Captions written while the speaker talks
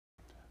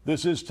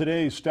This is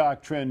today's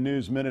Stock Trend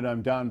News Minute.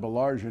 I'm Don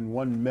Baillargeon.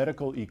 One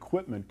medical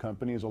equipment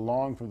company is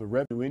along for the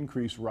revenue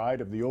increase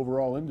ride of the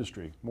overall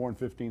industry. More in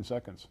 15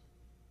 seconds.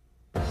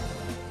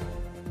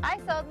 I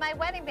sold my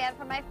wedding band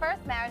for my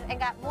first marriage and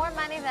got more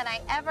money than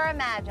I ever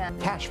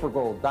imagined.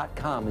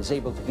 Cashforgold.com is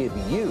able to give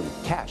you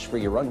cash for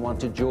your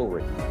unwanted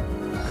jewelry.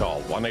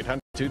 Call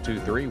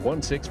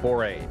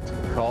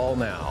 1-800-223-1648. Call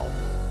now.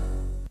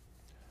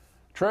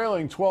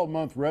 Trailing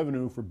 12-month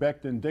revenue for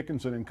Becton,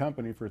 Dickinson and Co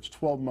for its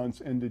 12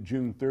 months ended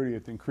June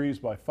 30th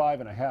increased by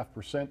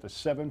 5.5% to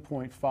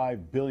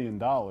 $7.5 billion.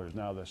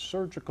 Now, the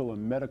surgical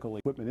and medical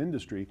equipment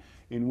industry,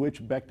 in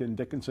which Becton,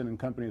 Dickinson and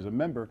Co is a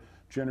member,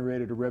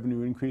 generated a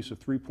revenue increase of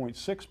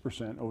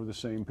 3.6% over the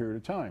same period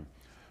of time.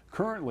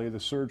 Currently, the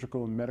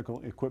surgical and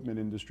medical equipment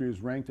industry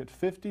is ranked at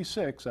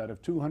 56 out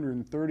of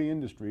 230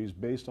 industries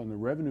based on the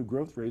revenue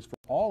growth rates for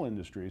all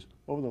industries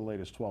over the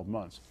latest 12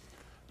 months.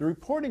 The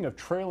reporting of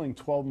trailing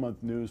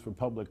 12-month news for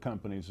public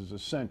companies is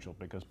essential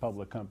because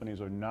public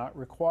companies are not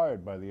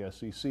required by the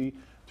SEC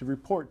to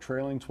report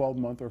trailing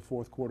 12-month or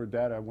fourth quarter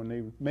data when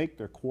they make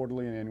their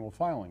quarterly and annual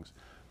filings.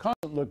 A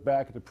constant look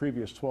back at the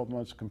previous 12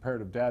 months of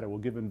comparative data will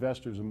give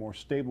investors a more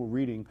stable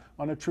reading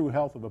on the true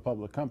health of a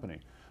public company.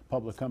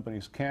 Public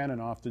companies can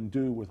and often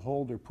do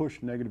withhold or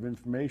push negative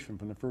information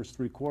from the first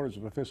 3 quarters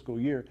of a fiscal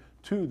year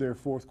to their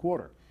fourth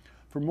quarter.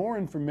 For more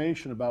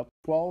information about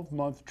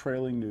 12-month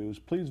trailing news,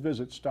 please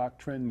visit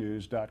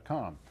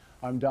StockTrendNews.com.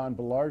 I'm Don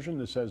Baillargeon.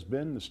 This has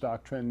been the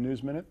Stock Trend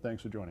News Minute.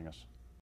 Thanks for joining us.